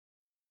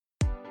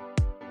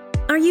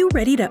Are you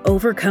ready to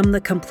overcome the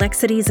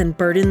complexities and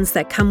burdens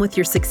that come with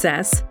your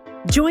success?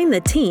 Join the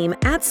team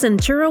at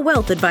Centura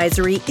Wealth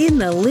Advisory in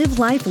the Live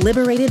Life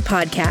Liberated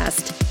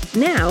podcast.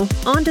 Now,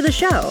 on to the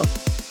show.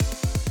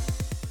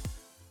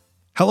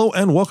 Hello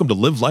and welcome to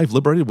Live Life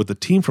Liberated with the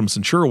team from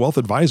Centura Wealth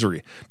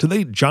Advisory.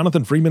 Today,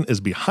 Jonathan Freeman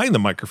is behind the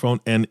microphone,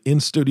 and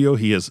in studio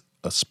he is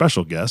a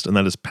special guest, and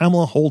that is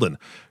Pamela Holden.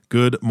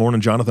 Good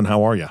morning, Jonathan.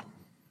 How are you?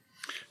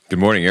 Good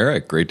morning,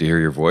 Eric. Great to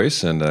hear your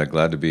voice, and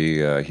glad to be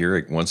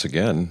here once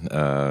again,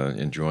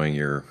 enjoying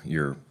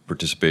your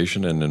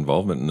participation and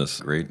involvement in this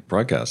great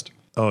broadcast.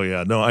 Oh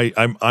yeah, no,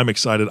 I'm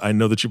excited. I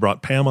know that you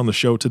brought Pam on the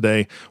show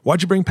today.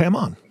 Why'd you bring Pam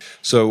on?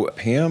 So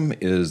Pam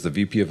is the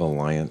VP of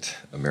Alliant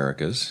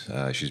Americas.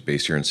 She's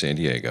based here in San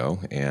Diego,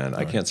 and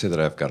I can't say that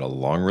I've got a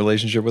long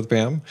relationship with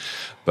Pam,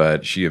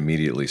 but she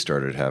immediately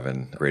started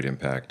having great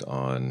impact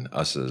on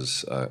us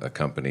as a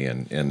company,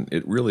 and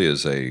it really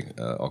is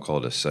I'll call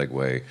it a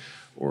segue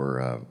or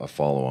a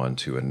follow-on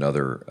to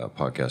another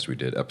podcast we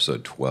did,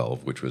 episode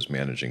 12, which was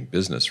managing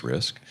business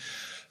risk.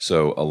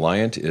 So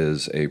Alliant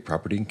is a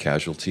property and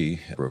casualty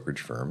brokerage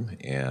firm,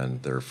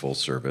 and they're full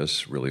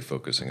service, really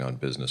focusing on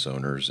business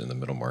owners in the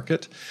middle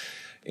market.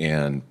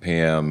 And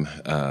Pam,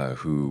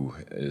 who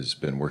has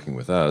been working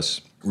with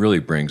us, really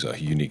brings a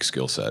unique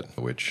skill set,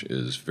 which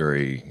is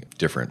very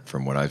different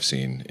from what I've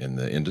seen in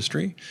the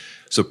industry.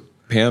 So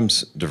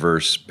Pam's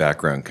diverse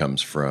background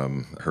comes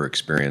from her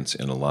experience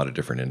in a lot of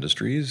different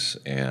industries,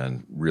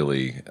 and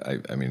really,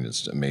 I mean,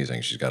 it's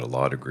amazing. She's got a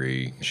law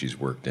degree. She's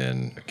worked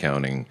in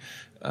accounting,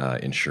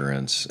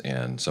 insurance,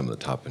 and some of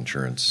the top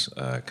insurance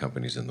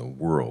companies in the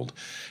world.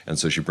 And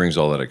so she brings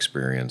all that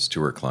experience to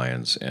her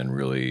clients and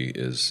really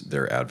is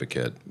their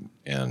advocate.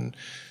 And,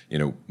 you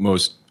know,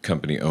 most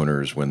company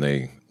owners, when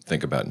they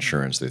think about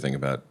insurance, they think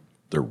about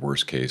their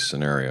worst case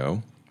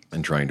scenario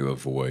and trying to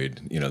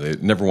avoid, they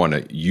never want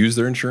to use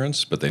their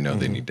insurance, but they know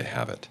they need to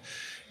have it.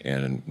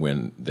 And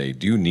when they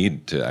do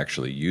need to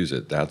actually use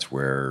it, that's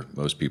where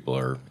most people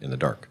are in the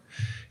dark.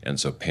 And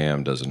so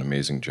Pam does an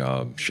amazing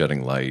job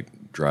shedding light,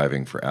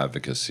 driving for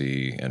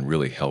advocacy, and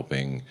really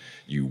helping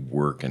you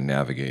work and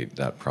navigate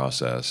that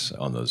process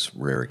on those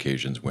rare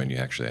occasions when you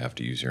actually have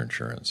to use your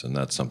insurance. And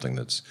that's something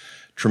that's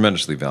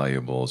tremendously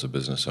valuable as a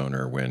business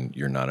owner when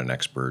you're not an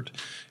expert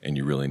and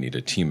you really need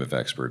a team of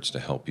experts to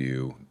help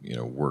you,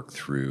 work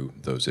through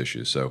those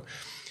issues. So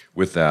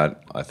with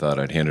that, I thought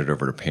I'd hand it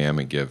over to Pam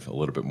and give a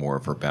little bit more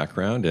of her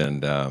background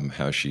and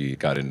how she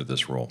got into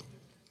this role.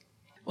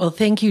 Well,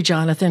 thank you,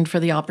 Jonathan, for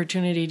the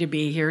opportunity to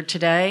be here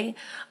today.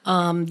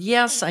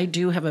 Yes, I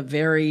do have a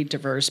very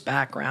diverse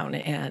background,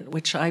 and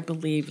which I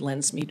believe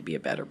lends me to be a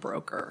better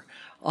broker.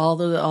 All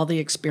the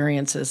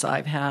experiences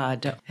I've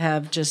had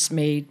have just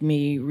made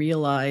me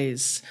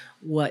realize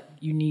what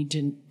you need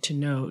to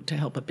know to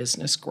help a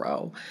business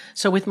grow.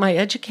 So with my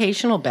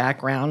educational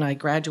background, I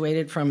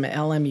graduated from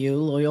LMU,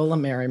 Loyola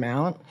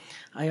Marymount.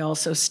 I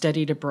also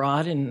studied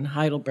abroad in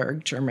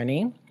Heidelberg,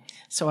 Germany.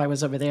 So I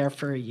was over there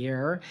for a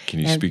year. Can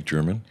you speak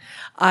German?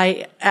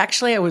 I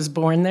was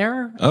born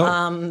there.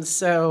 Oh.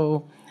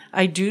 So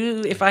I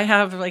do, if I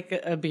have like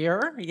a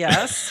beer,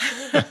 yes.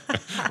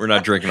 We're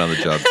not drinking on the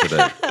job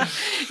today.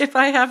 If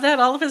I have that,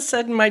 all of a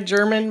sudden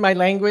my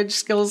language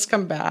skills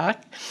come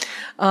back.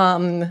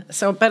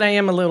 But I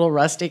am a little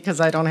rusty because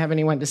I don't have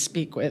anyone to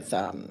speak with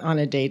on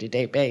a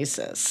day-to-day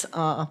basis.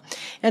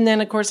 And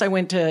then, of course, I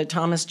went to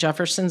Thomas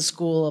Jefferson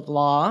School of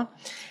Law.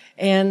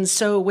 And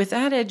so with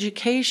that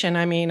education,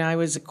 I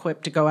was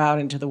equipped to go out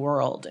into the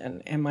world.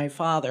 And my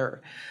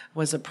father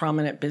was a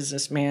prominent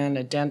businessman,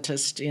 a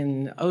dentist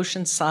in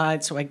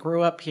Oceanside. So I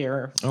grew up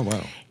here. Oh,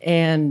 wow.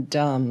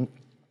 And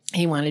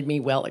he wanted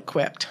me well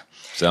equipped.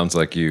 Sounds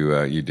like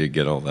you did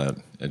get all that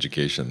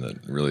education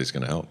that really is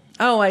going to help.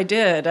 Oh, I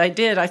did.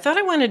 I thought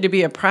I wanted to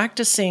be a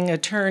practicing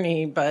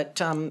attorney, but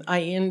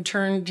I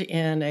interned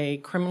in a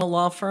criminal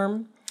law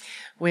firm,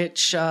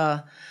 which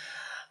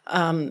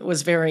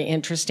was very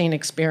interesting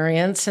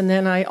experience. And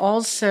then I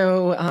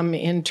also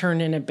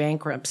interned in a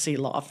bankruptcy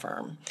law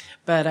firm.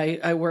 But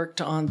I worked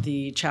on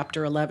the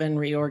Chapter 11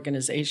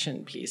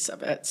 reorganization piece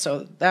of it.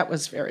 So that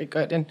was very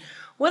good. And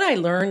what I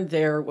learned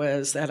there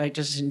was that I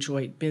just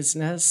enjoyed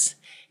business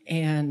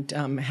and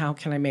how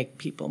can I make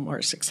people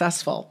more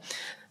successful.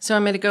 So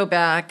I'm going to go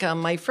back.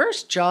 My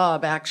first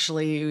job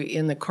actually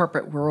in the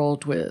corporate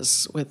world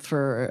was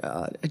for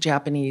a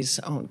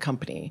Japanese-owned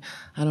company.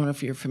 I don't know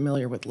if you're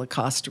familiar with La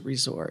Costa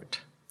Resort.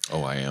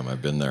 Oh, I am.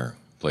 I've been there.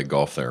 Played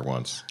golf there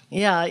once.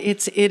 Yeah,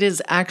 it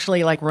is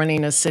actually like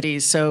running a city.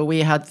 So we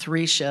had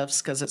 3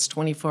 shifts because it's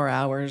 24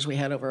 hours. We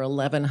had over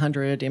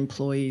 1,100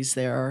 employees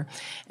there.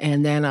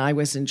 And then I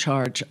was in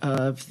charge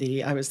of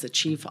I was the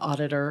chief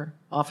auditor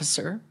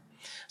officer.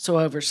 So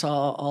I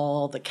oversaw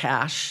all the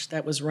cash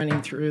that was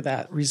running through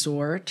that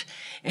resort.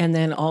 And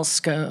then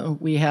also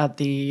we had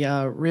the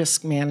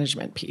risk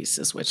management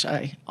pieces, which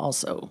I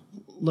also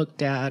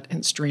looked at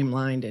and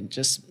streamlined and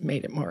just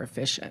made it more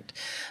efficient.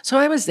 So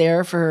I was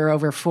there for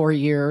over 4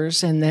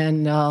 years. And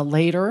then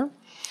later,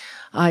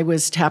 I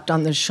was tapped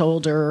on the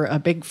shoulder. A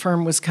big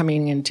firm was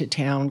coming into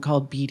town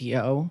called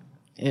BDO.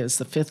 It was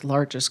the 5th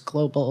largest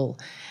global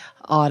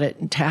audit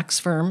and tax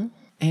firm.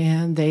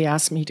 And they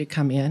asked me to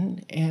come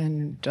in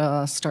and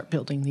start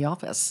building the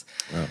office.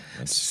 Wow,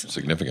 that's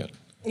significant.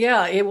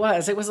 Yeah, it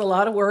was. It was a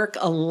lot of work,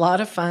 a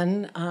lot of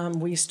fun.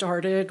 We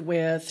started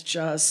with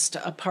just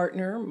a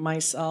partner,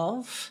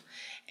 myself,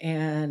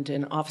 and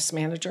an office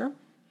manager.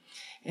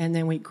 And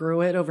then we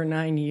grew it over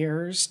 9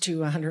 years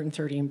to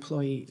 130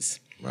 employees.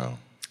 Wow.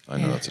 I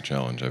know that's a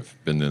challenge. I've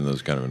been in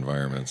those kind of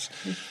environments.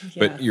 Yeah.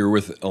 But you're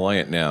with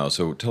Alliant now,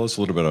 so tell us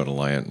a little bit about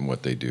Alliant and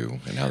what they do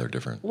and how they're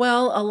different.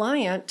 Well,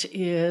 Alliant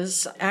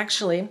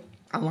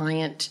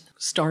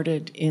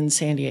started in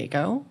San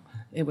Diego.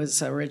 It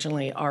was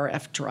originally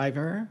RF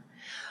Driver.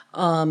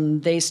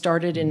 They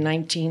started in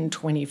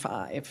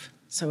 1925.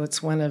 So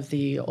it's one of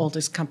the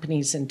oldest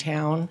companies in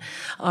town.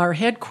 Our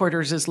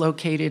headquarters is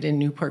located in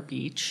Newport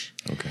Beach.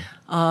 Okay.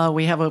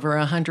 We have over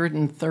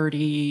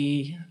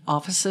 130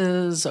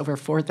 offices, over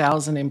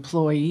 4,000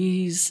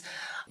 employees.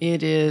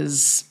 It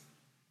is,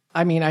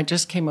 I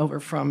just came over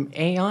from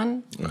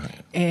Aon,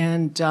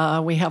 and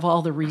we have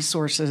all the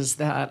resources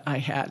that I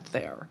had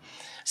there.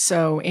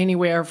 So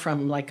anywhere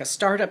from like a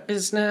startup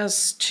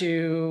business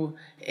to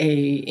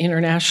a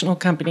international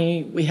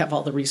company, we have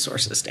all the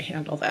resources to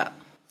handle that.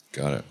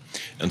 Got it.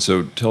 And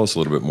so tell us a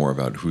little bit more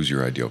about who's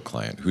your ideal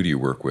client. Who do you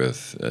work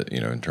with,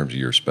 in terms of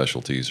your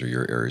specialties or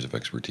your areas of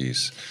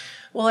expertise?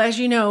 Well, as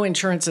you know,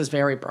 insurance is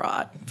very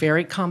broad,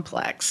 very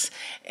complex.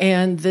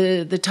 And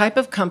the type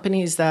of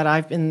companies that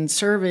I've been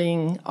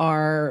serving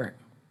are,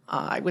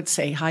 I would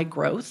say, high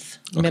growth,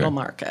 middle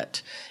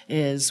market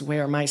is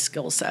where my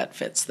skill set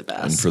fits the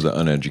best. And for the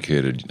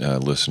uneducated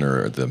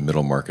listener, the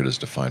middle market is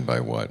defined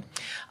by what?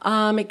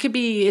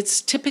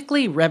 It's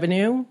typically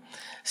revenue.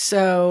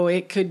 So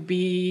it could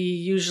be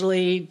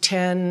usually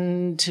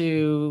 10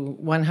 to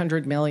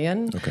 100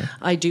 million. Okay.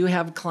 I do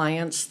have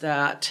clients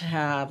that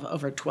have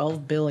over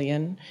 12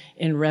 billion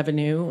in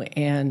revenue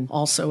and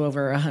also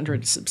over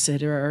 100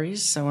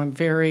 subsidiaries. So I'm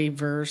very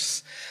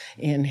versed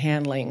in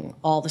handling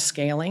all the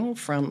scaling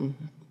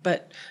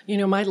but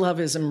my love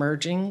is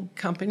emerging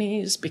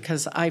companies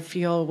because I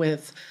feel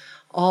with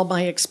all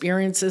my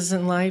experiences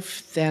in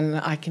life, then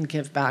I can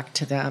give back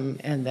to them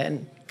and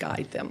then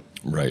guide them.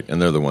 Right,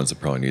 and they're the ones that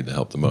probably need the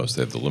help the most.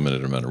 They have the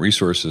limited amount of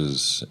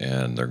resources,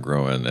 and they're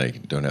growing. They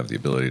don't have the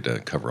ability to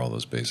cover all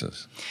those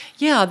bases.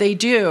 Yeah, they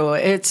do.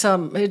 It's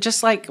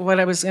just like what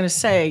I was going to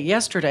say.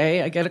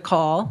 Yesterday, I get a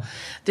call.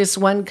 This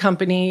one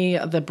company,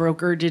 the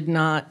broker did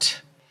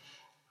not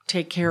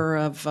take care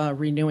of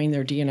renewing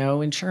their D&O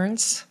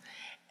insurance,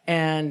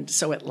 and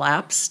so it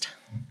lapsed.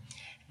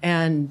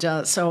 And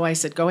so I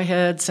said, go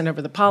ahead, send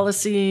over the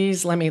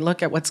policies. Let me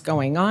look at what's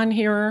going on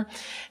here.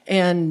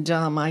 And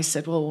I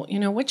said, well,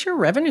 what's your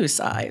revenue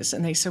size?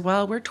 And they said,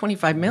 well, we're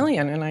 25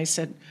 million. And I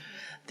said,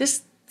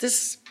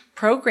 this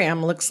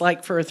program looks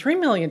like for a $3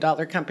 million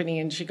company.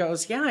 And she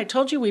goes, yeah, I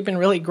told you we've been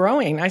really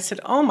growing. I said,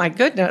 oh my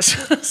goodness.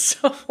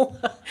 So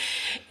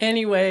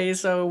anyway,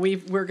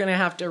 we're going to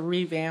have to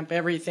revamp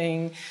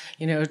everything,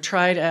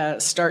 try to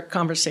start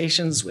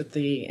conversations with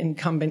the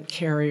incumbent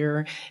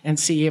carrier and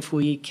see if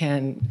we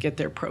can get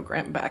their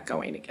program back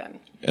going again.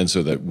 And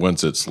so that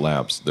once it's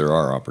lapsed, there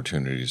are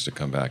opportunities to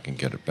come back and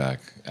get it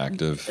back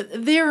active?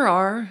 There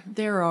are.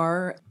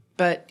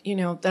 But,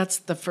 that's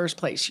the first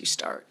place you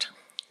start.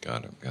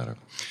 Got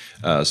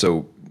it.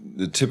 So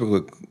the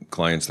typical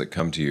clients that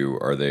come to you,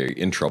 are they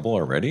in trouble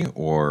already?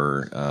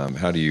 Or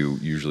how do you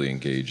usually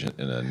engage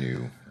in a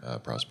new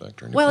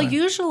prospect or new client?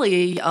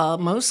 Usually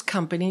most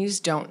companies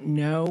don't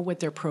know what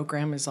their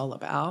program is all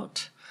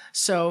about.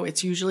 So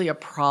it's usually a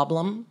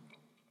problem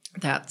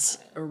that's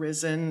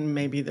arisen.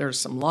 Maybe there's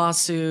some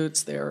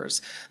lawsuits,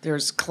 there's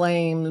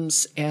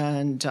claims,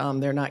 and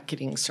they're not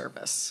getting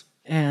service.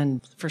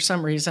 And for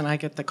some reason, I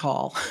get the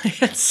call.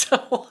 And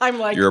so I'm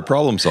like, you're a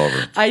problem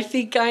solver. I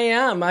think I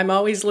am. I'm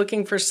always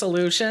looking for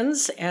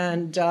solutions.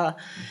 And,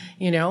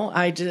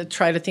 I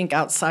try to think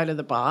outside of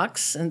the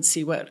box and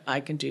see what I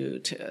can do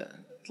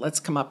let's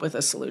come up with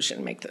a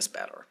solution, make this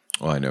better.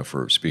 Well, I know,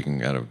 for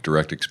speaking out of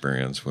direct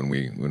experience, when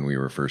we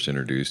were first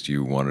introduced,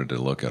 you wanted to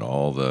look at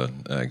all the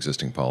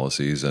existing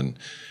policies and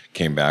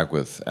came back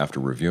with, after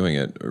reviewing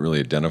it, really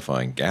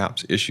identifying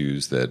gaps,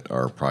 issues that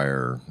our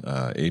prior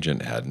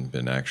agent hadn't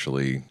been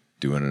actually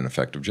doing an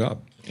effective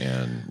job.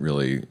 And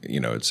really,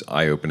 it's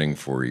eye-opening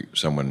for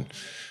someone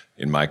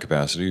in my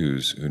capacity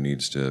who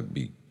needs to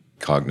be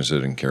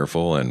cognizant and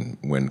careful, and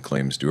when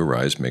claims do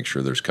arise, make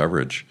sure there's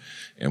coverage.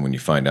 And when you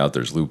find out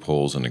there's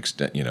loopholes and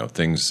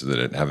things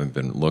that haven't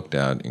been looked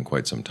at in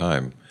quite some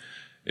time,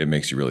 it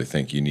makes you really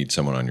think you need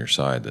someone on your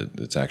side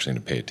that's actually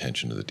going to pay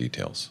attention to the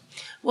details.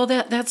 Well,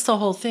 that's the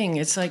whole thing.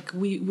 It's like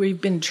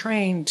we've been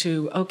trained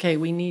to, okay,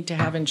 we need to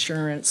have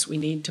insurance, we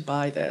need to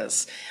buy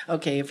this.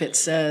 Okay, if it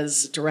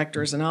says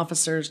directors and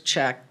officers,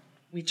 check.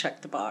 We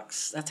check the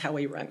box. That's how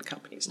we run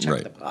companies,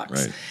 check the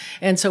box. Right.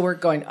 And so we're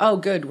going, oh,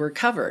 good, we're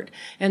covered.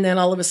 And then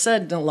all of a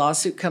sudden a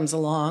lawsuit comes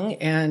along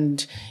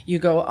and you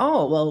go,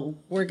 oh, well,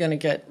 we're going to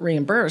get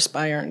reimbursed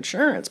by our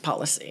insurance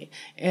policy.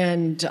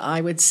 And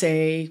I would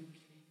say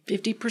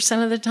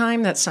 50% of the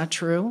time that's not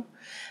true,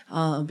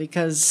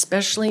 because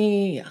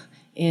especially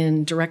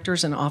In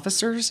directors and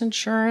officers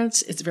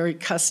insurance, it's very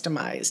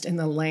customized, and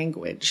the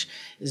language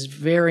is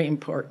very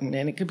important.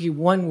 And it could be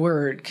one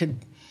word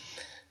could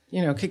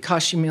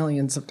cost you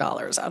millions of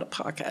dollars out of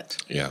pocket.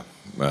 Yeah,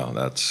 well,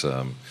 that's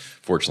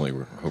fortunately,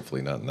 we're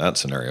hopefully not in that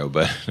scenario,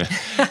 but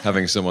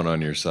having someone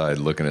on your side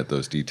looking at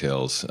those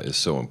details is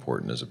so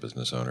important as a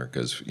business owner,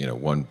 because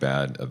one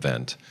bad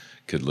event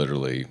could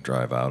literally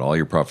drive out all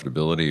your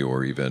profitability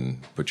or even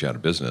put you out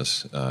of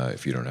business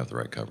if you don't have the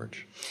right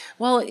coverage.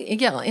 Well,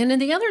 yeah, and then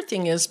the other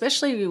thing is,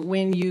 especially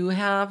when you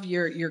have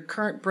your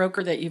current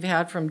broker that you've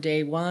had from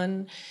day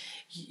one,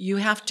 you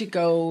have to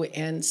go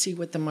and see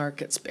what the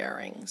market's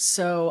bearing.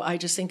 So I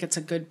just think it's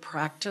a good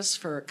practice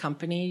for a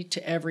company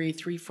to every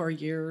 3-4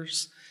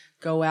 years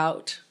go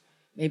out,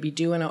 maybe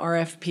do an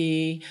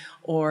RFP,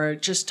 or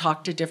just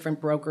talk to different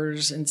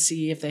brokers and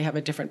see if they have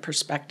a different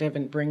perspective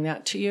and bring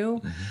that to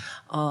you,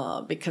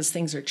 because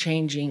things are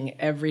changing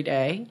every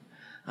day.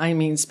 I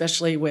mean,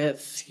 especially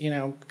with,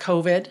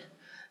 COVID,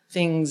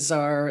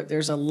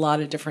 there's a lot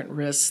of different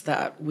risks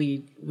that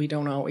we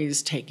don't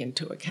always take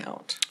into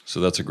account. So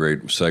that's a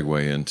great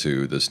segue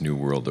into this new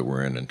world that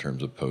we're in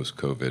terms of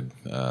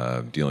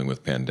post-COVID, dealing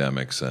with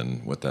pandemics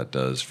and what that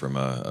does from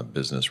a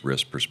business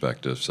risk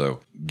perspective.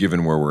 So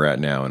given where we're at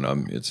now,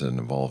 and it's an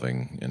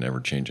evolving and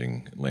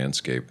ever-changing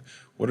landscape,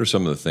 what are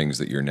some of the things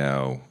that you're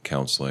now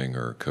counseling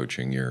or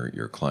coaching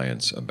your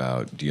clients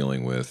about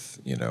dealing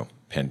with,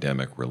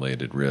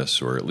 pandemic-related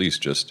risks, or at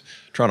least just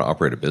trying to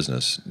operate a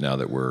business now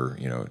that we're,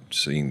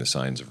 seeing the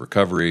signs of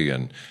recovery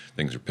and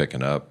things are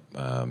picking up?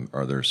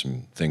 Are there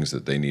some things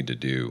that they need to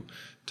do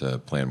to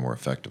plan more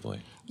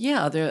effectively?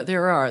 Yeah,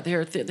 there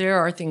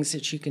are things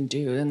that you can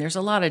do, and there's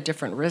a lot of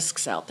different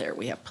risks out there.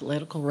 We have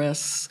political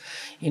risks,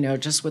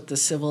 just with the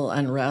civil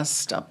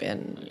unrest up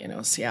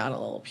in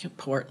Seattle,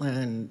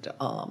 Portland.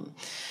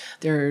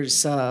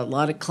 There's a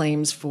lot of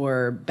claims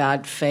for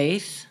bad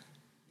faith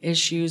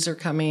issues are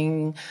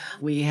coming.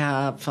 We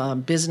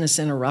have business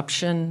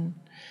interruption,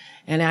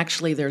 and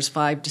actually there's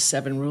 5 to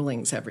 7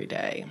 rulings every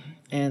day.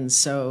 And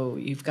so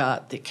you've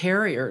got the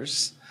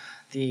carriers,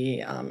 the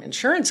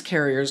insurance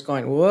carriers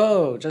going,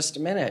 whoa, just a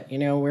minute,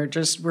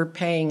 we're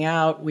paying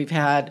out. We've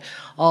had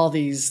all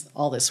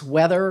this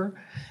weather,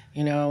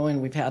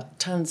 and we've had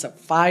tons of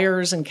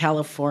fires in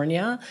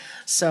California.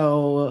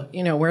 So,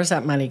 where's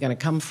that money going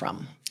to come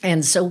from?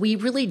 And so we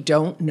really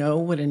don't know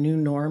what a new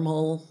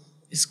normal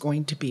is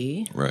going to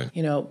be. Right.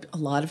 A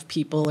lot of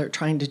people are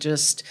trying to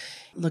just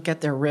look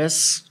at their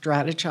risks,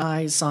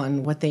 strategize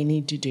on what they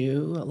need to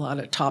do. A lot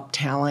of top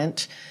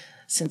talent,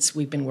 since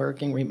we've been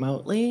working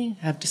remotely,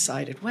 have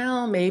decided,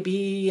 well,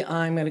 maybe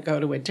I'm going to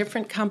go to a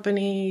different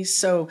company.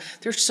 So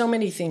there's so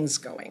many things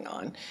going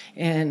on,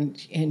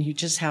 and you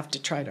just have to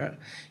try to,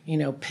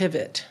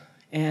 pivot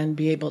and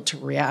be able to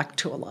react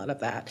to a lot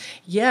of that.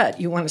 Yet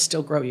you want to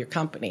still grow your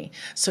company.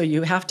 So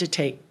you have to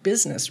take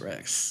business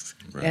risks,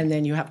 right, and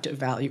then you have to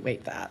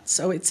evaluate that.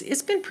 So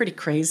it's been pretty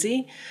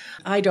crazy.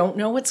 I don't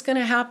know what's going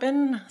to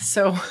happen.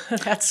 So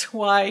that's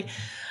why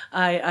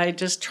I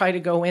just try to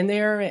go in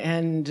there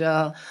and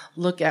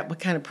look at what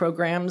kind of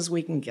programs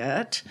we can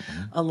get.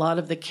 Mm-hmm. A lot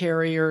of the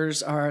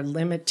carriers are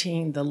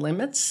limiting the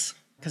limits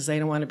because they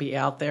don't want to be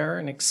out there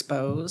and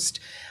exposed.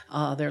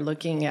 They're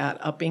looking at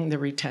upping the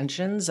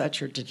retentions at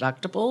your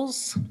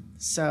deductibles.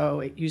 So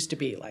it used to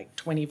be like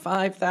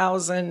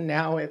 $25,000.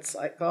 Now it's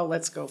like, oh,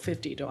 let's go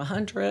 $50 to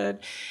 $100.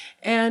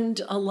 And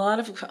a lot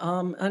of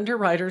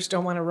underwriters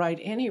don't want to write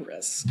any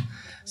risk.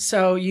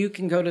 So you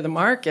can go to the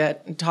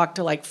market and talk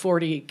to like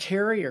 40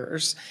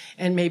 carriers,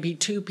 and maybe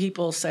 2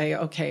 people say,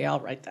 okay, I'll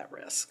write that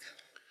risk.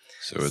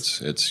 So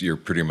it's you're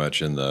pretty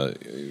much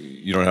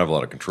you don't have a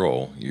lot of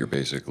control. You're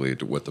basically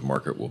to what the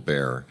market will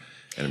bear.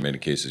 And in many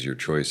cases, your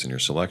choice and your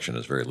selection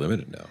is very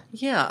limited now.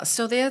 Yeah,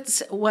 so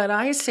that's what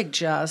I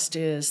suggest,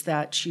 is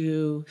that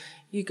you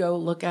go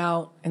look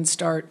out and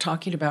start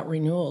talking about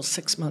renewals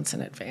 6 months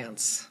in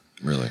advance.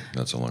 Really?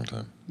 That's a long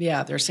time.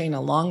 Yeah, they're saying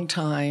a long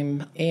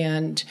time.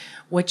 And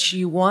what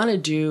you want to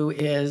do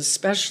is,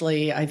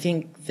 especially, I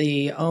think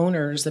the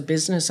owners, the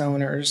business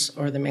owners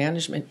or the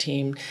management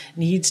team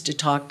needs to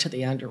talk to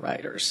the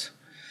underwriters.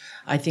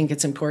 I think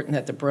it's important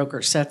that the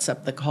broker sets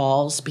up the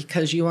calls,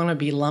 because you want to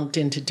be lumped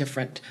into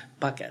different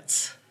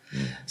buckets.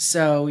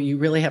 So you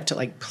really have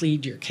to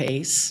plead your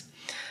case.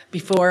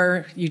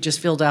 Before, you just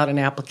filled out an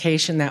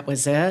application, that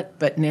was it.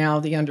 But now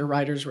the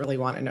underwriters really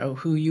want to know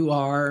who you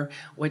are,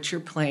 what's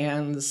your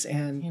plans,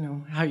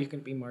 and how you can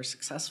be more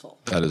successful.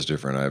 That is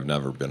different. I've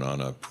never been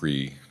on a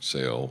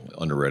pre-sale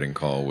underwriting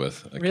call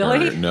with a Really?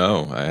 carrier.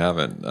 No, I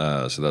haven't.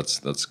 So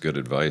that's good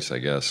advice, I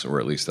guess, or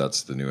at least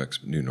that's the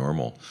new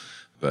normal.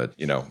 But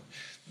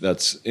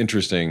that's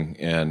interesting,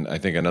 and I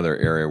think another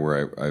area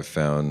where I've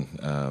found,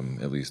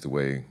 at least the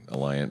way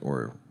Alliant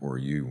or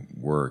you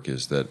work,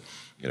 is that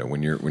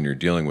when you're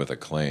dealing with a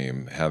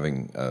claim,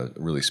 having a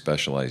really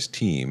specialized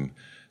team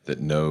that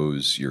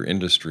knows your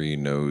industry,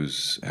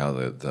 knows how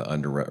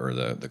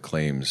the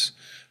claims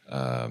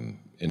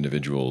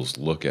individuals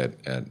look at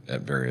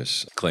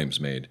various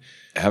claims made,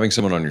 having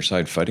someone on your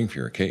side fighting for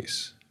your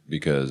case.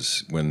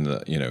 because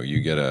when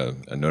you get a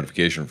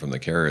notification from the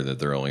carrier that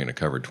they're only going to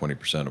cover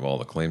 20% of all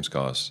the claims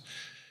costs,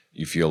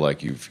 you feel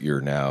like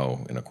you're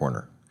now in a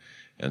corner.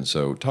 And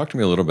so, talk to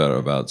me a little bit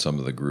about some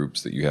of the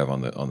groups that you have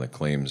on the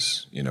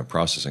claims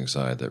processing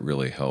side that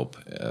really help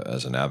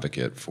as an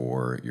advocate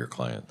for your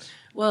clients.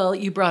 Well,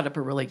 you brought up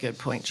a really good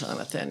point,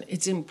 Jonathan.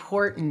 It's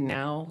important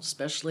now,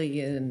 especially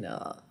in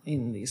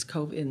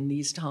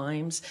these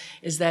times,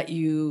 is that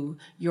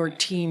your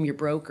team, your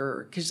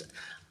broker, because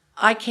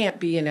I can't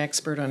be an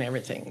expert on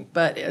everything,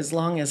 but as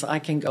long as I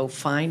can go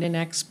find an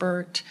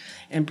expert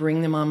and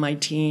bring them on my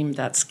team,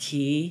 that's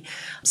key.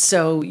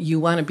 So you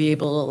want to be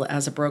able,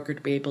 as a broker,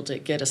 to be able to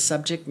get a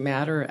subject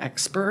matter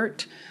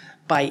expert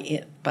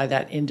by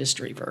that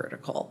industry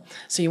vertical.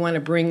 So you want to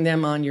bring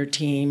them on your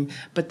team,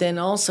 but then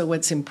also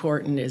what's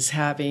important is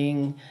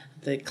having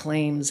the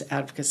claims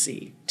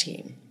advocacy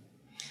team.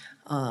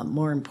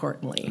 More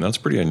importantly. And that's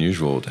pretty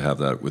unusual to have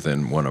that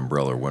within one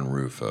umbrella, one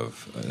roof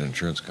of an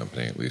insurance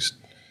company, at least.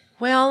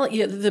 Well,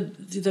 yeah,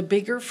 the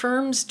bigger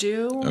firms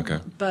do. Okay.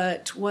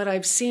 But what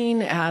I've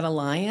seen at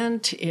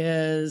Alliant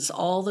is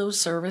all those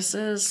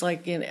services,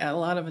 like in a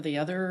lot of the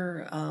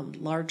other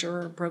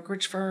larger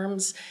brokerage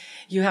firms,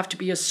 you have to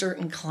be a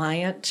certain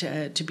client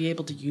to be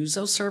able to use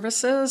those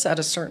services at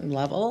a certain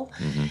level.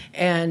 Mm-hmm.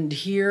 And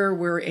here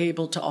we're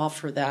able to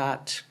offer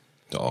that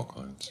to all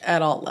clients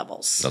at all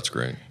levels. That's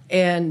great.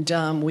 And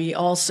we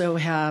also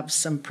have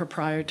some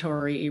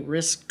proprietary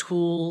risk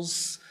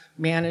tools,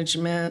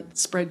 management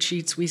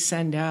spreadsheets we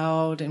send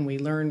out, and we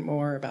learn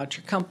more about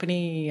your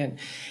company,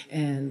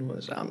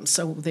 and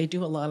so they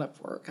do a lot of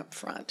work up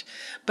front.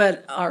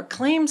 But our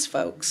claims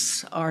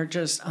folks are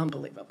just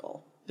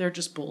unbelievable. They're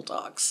just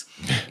bulldogs.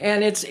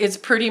 And it's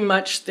pretty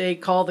much, they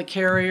call the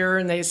carrier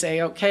and they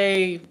say,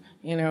 okay,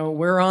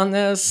 we're on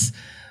this.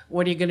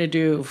 What are you going to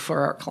do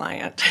for our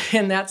client?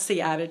 And that's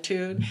the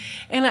attitude.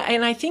 And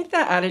I think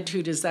that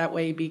attitude is that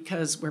way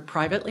because we're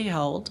privately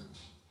held.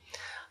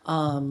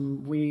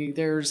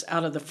 There's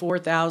out of the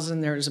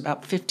 4,000, there's about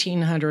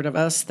 1,500 of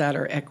us that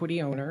are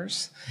equity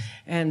owners,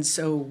 and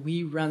so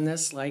we run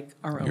this like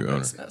our own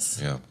business.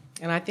 Yeah,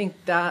 and I think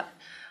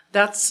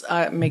that's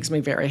makes me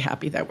very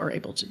happy that we're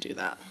able to do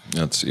that.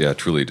 That's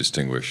truly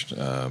distinguished,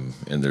 and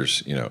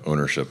there's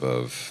ownership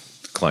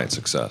of client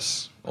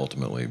success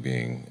ultimately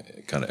being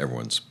kind of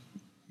everyone's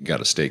got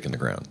a stake in the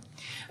ground.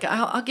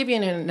 I'll give you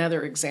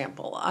another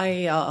example.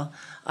 I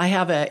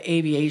have an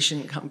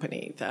aviation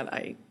company that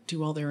I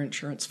do all their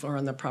insurance for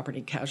on the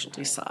property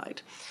casualty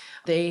side.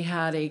 They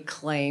had a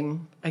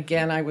claim.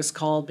 Again, I was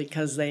called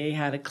because they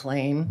had a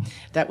claim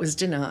that was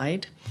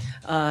denied.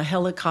 A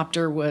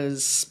helicopter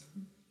was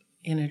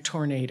in a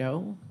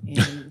tornado.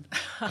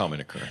 Common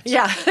occurrence.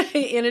 Yeah,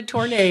 in a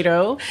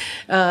tornado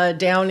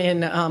down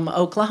in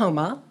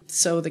Oklahoma.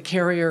 So the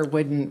carrier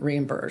wouldn't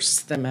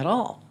reimburse them at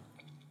all,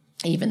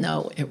 even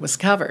though it was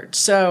covered.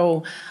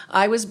 So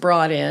I was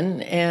brought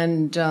in,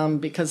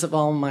 and because of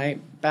all my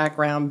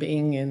background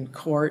being in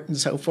court and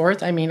so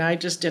forth, I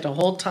just did a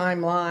whole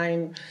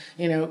timeline,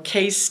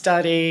 case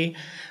study,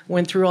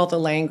 went through all the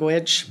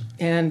language,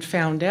 and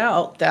found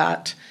out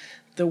that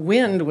the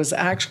wind was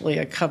actually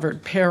a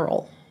covered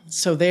peril.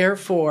 So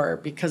therefore,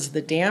 because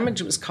the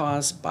damage was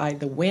caused by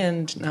the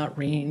wind, not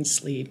rain,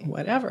 sleet,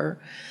 whatever,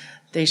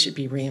 they should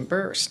be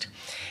reimbursed.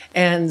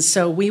 And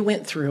so we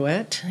went through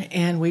it,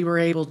 and we were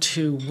able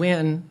to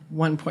win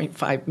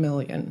 $1.5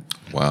 million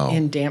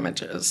in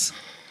damages.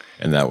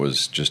 And that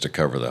was just to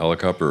cover the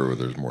helicopter, or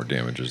there's more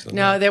damages than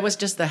that? No, that was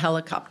just the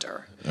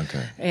helicopter.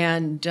 Okay.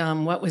 And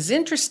what was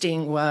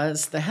interesting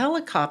was the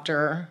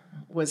helicopter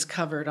was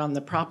covered on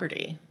the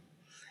property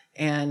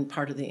and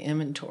part of the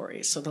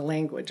inventory. So the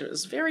language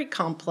was very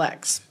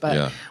complex,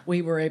 but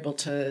we were able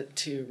to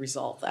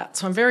resolve that.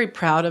 So I'm very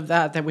proud of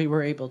that we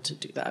were able to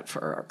do that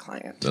for our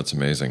client. That's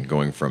amazing,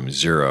 going from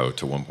 0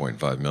 to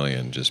 1.5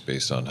 million just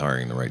based on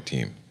hiring the right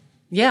team.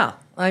 Yeah,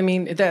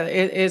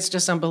 it's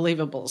just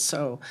unbelievable.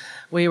 So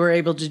we were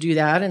able to do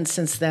that, and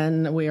since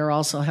then we are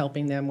also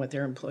helping them with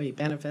their employee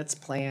benefits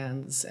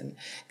plans, and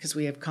because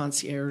we have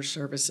concierge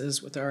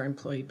services with our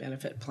employee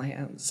benefit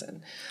plans,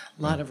 and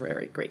a lot of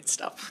very great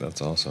stuff.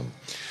 That's awesome.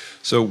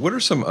 So what are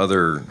some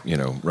other,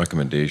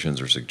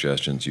 recommendations or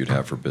suggestions you'd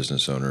have for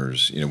business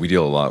owners? We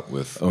deal a lot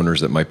with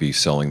owners that might be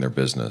selling their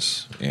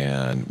business,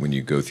 and when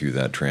you go through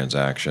that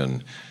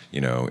transaction,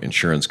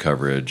 insurance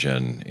coverage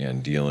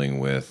and dealing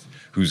with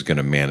who's going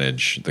to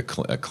manage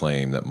a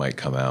claim that might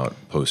come out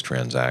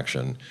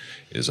post-transaction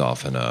is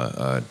often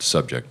a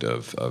subject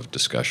of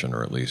discussion,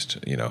 or at least,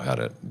 how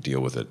to deal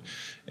with it.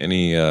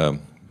 Any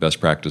best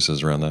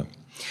practices around that?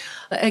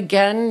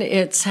 Again,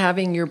 it's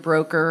having your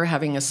broker,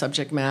 having a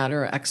subject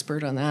matter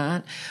expert on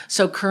that.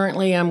 So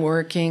currently I'm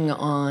working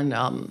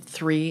on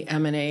 3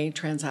 M&A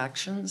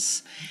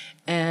transactions.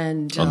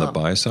 And on the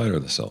buy side or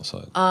the sell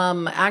side?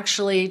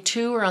 Actually,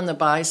 2 are on the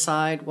buy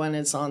side, 1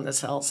 is on the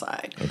sell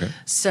side. Okay.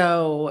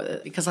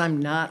 So, because I'm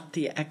not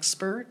the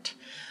expert,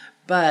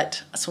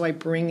 But so I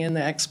bring in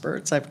the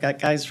experts. I've got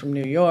guys from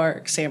New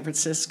York, San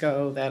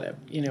Francisco that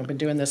have, been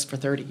doing this for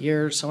 30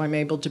 years. So I'm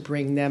able to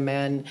bring them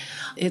in.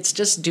 It's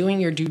just doing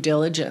your due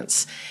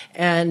diligence.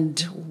 And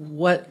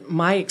what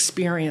my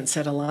experience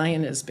at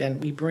Alliant has been,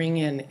 we bring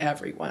in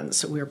everyone.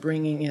 So we're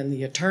bringing in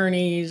the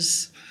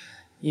attorneys.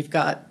 You've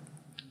got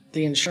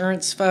the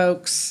insurance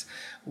folks.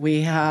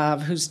 We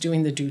have who's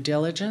doing the due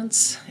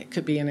diligence. It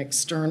could be an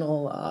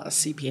external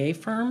CPA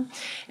firm.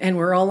 And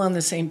we're all on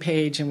the same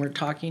page, and we're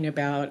talking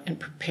about and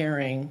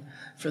preparing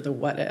for the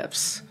what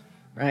ifs,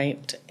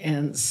 right?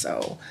 And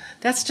so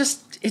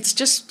it's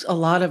just a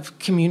lot of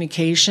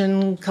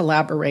communication,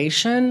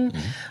 collaboration,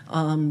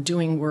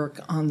 doing work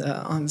on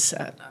the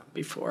onset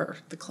before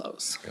the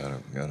close. Got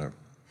it.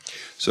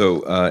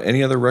 So,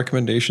 any other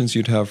recommendations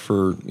you'd have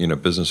for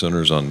business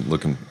owners on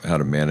looking how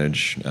to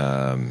manage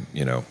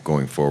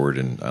going forward?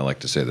 And I like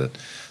to say that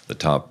the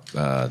top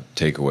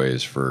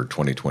takeaways for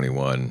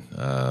 2021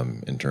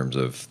 in terms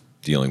of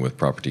dealing with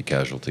property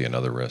casualty and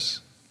other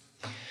risks.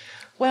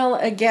 Well,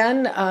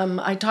 again,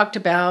 I talked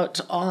about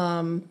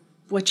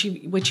what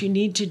you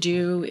need to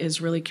do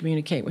is really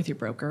communicate with your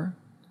broker.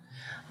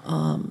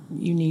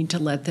 You need to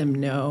let them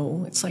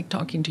know. It's like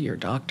talking to your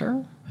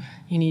doctor.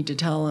 You need to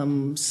tell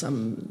them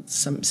some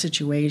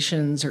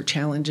situations or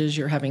challenges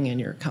you're having in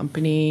your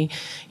company.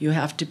 You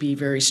have to be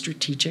very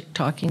strategic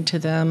talking to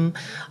them.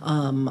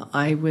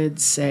 I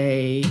would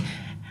say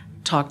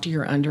talk to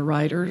your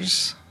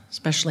underwriters,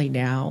 especially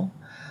now.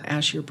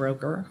 Ask your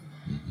broker,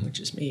 which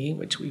is me,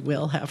 which we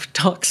will have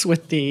talks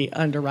with the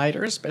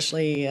underwriters,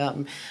 especially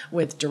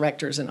with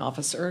directors and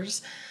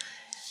officers.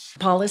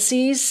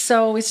 Policies,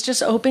 so it's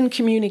just open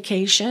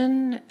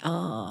communication,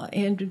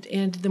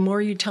 and the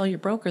more you tell your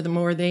broker, the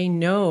more they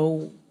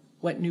know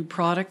what new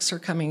products are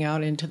coming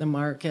out into the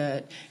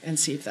market, and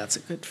see if that's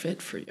a good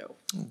fit for you.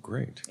 Oh,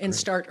 great. And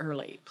start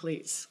early,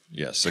 please.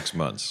 Yeah, 6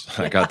 months.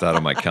 I got that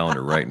on my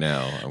calendar right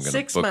now. I'm going to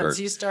 6 months.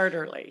 You start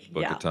early.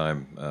 Book a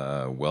time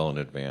well in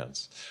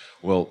advance.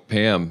 Well,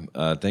 Pam,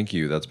 thank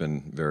you. That's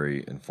been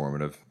very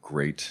informative.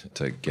 Great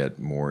to get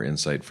more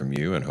insight from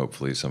you, and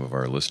hopefully some of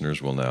our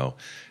listeners will now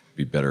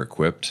be better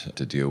equipped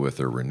to deal with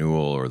their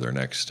renewal or their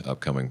next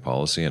upcoming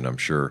policy. And I'm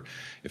sure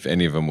if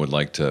any of them would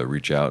like to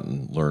reach out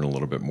and learn a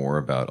little bit more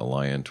about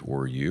Alliant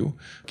or you,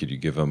 could you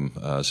give them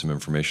some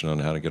information on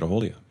how to get a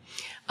hold of you?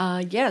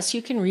 Yes,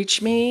 you can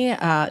reach me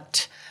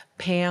at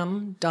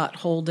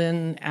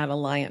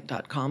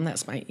pam.holden@alliant.com.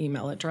 That's my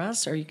email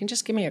address. Or you can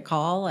just give me a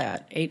call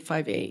at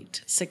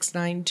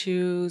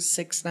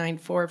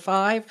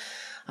 858-692-6945.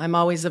 I'm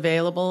always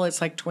available. It's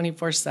like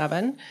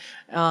 24/7.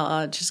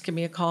 Just give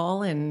me a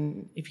call,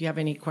 and if you have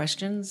any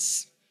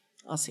questions,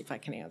 I'll see if I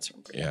can answer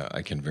them. Yeah,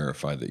 I can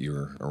verify that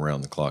you're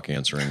around the clock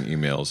answering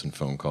emails and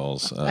phone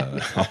calls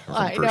from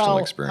I personal know.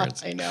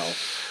 experience. I know.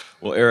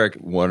 Well, Eric,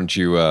 why don't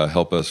you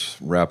help us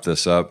wrap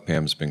this up?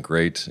 Pam's been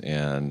great,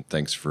 and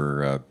thanks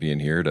for being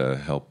here to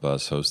help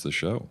us host the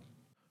show.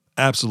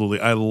 Absolutely.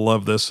 I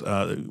love this.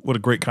 What a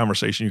great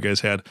conversation you guys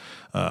had.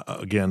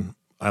 Again,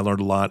 I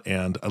learned a lot,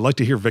 and I like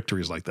to hear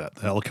victories like that.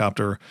 The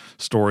helicopter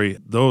story,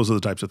 those are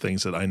the types of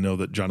things that I know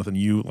that, Jonathan,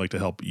 you like to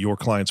help your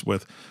clients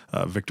with,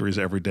 victories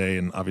every day,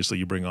 and obviously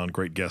you bring on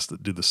great guests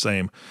that do the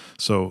same.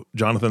 So,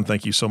 Jonathan,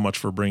 thank you so much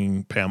for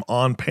bringing Pam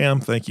on.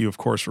 Pam, thank you, of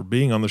course, for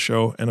being on the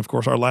show, and of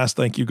course, our last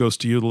thank you goes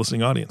to you, the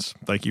listening audience.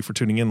 Thank you for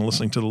tuning in and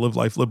listening to the Live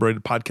Life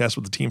Liberated podcast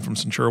with the team from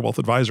Centura Wealth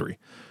Advisory.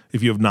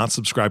 If you have not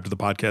subscribed to the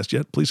podcast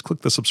yet, please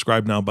click the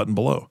subscribe now button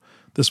below.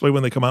 This way,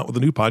 when they come out with a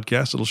new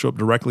podcast, it'll show up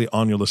directly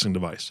on your listening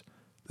device.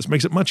 This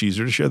makes it much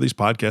easier to share these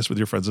podcasts with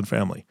your friends and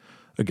family.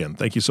 Again,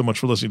 thank you so much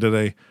for listening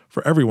today.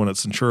 For everyone at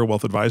Centura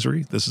Wealth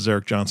Advisory, this is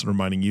Eric Johnson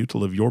reminding you to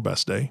live your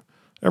best day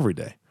every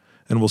day.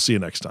 And we'll see you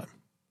next time.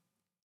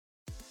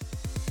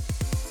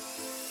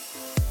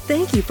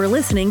 Thank you for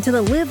listening to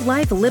the Live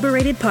Life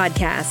Liberated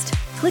podcast.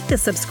 Click the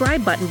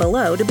subscribe button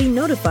below to be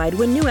notified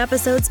when new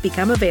episodes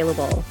become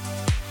available.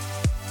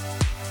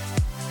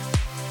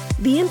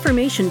 The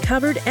information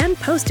covered and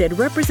posted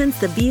represents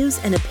the views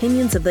and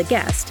opinions of the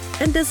guest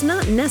and does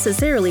not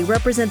necessarily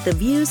represent the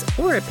views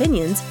or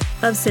opinions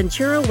of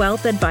Centura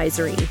Wealth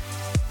Advisory.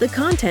 The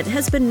content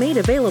has been made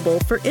available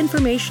for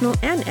informational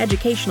and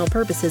educational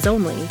purposes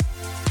only.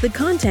 The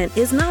content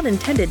is not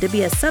intended to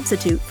be a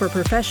substitute for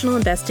professional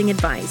investing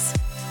advice.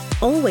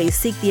 Always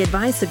seek the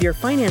advice of your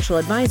financial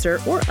advisor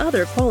or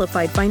other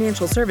qualified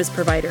financial service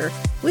provider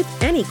with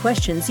any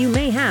questions you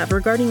may have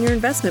regarding your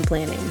investment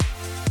planning.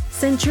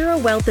 Centura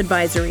Wealth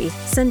Advisory.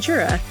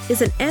 Centura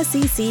is an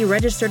SEC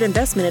registered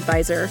investment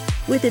advisor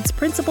with its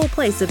principal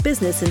place of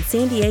business in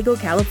San Diego,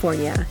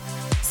 California.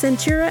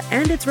 Centura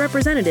and its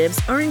representatives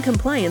are in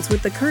compliance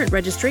with the current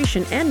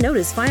registration and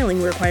notice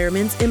filing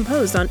requirements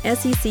imposed on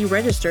SEC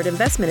registered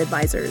investment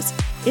advisors,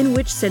 in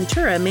which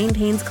Centura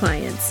maintains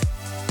clients.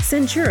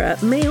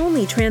 Centura may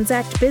only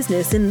transact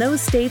business in those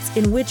states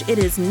in which it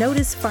is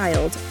notice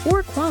filed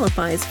or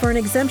qualifies for an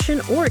exemption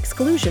or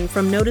exclusion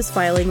from notice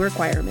filing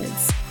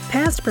requirements.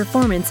 Past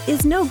performance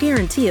is no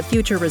guarantee of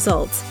future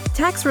results.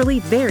 Tax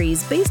relief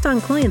varies based on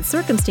client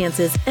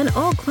circumstances, and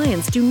all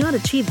clients do not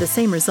achieve the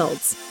same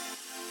results.